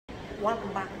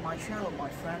Welcome back to my channel, my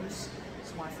friends.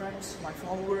 So my friends, my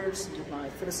followers, my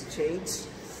felicities.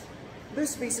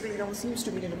 This basically, seems to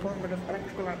be the Department of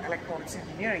Electrical and Electronics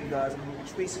Engineering, guys,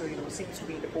 which basically, seems to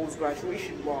be the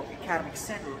post-graduation block academic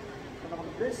center. And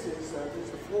this is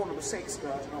the floor number 6,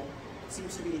 guys.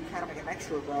 Seems to be the academic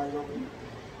annexure, guys, of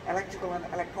the Electrical and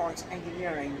Electronics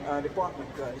Engineering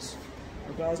department, guys.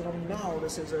 Guys, now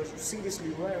this is a seriously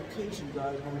rare occasion,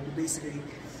 guys, to basically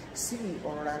see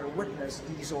or rather witness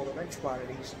these sort of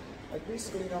eventualities. Like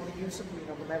basically, you simply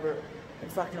never, in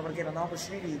fact, get an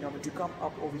opportunity, to come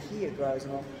up over here, guys,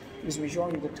 because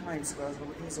majority of the times, guys,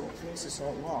 these sort of places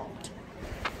are locked.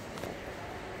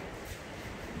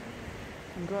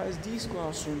 And guys, these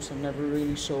classrooms are never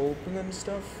really so open and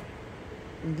stuff.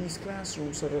 And these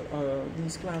classrooms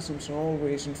are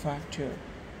always, in fact,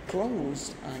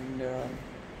 closed, and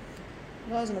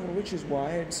guys, which is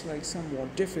why it's like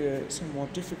somewhat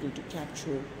difficult to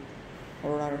capture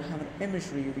or rather have an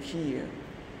imagery over here.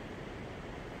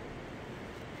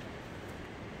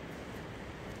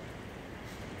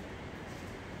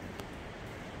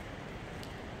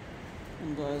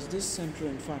 And guys, this center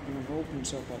in fact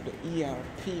opens up at the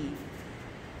ERP.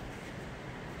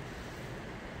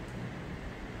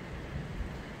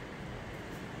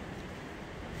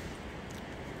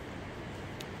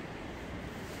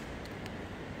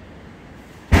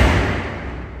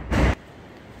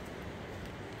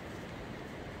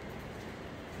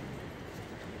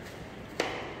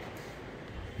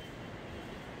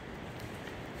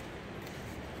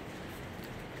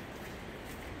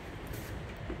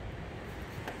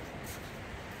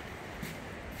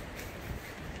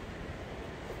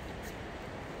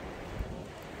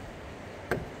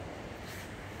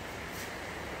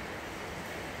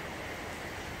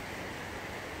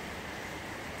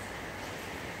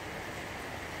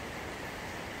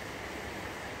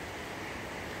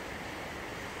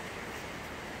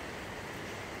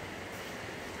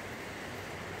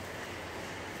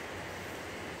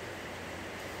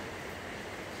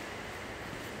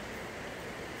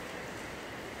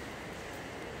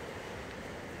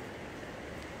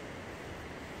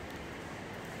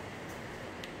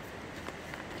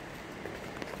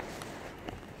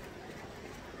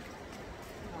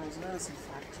 Let's in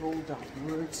fact roll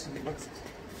downwards and let's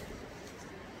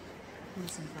in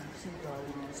fact see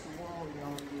downwards the wall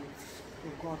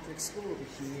we've got to explore over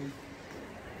here.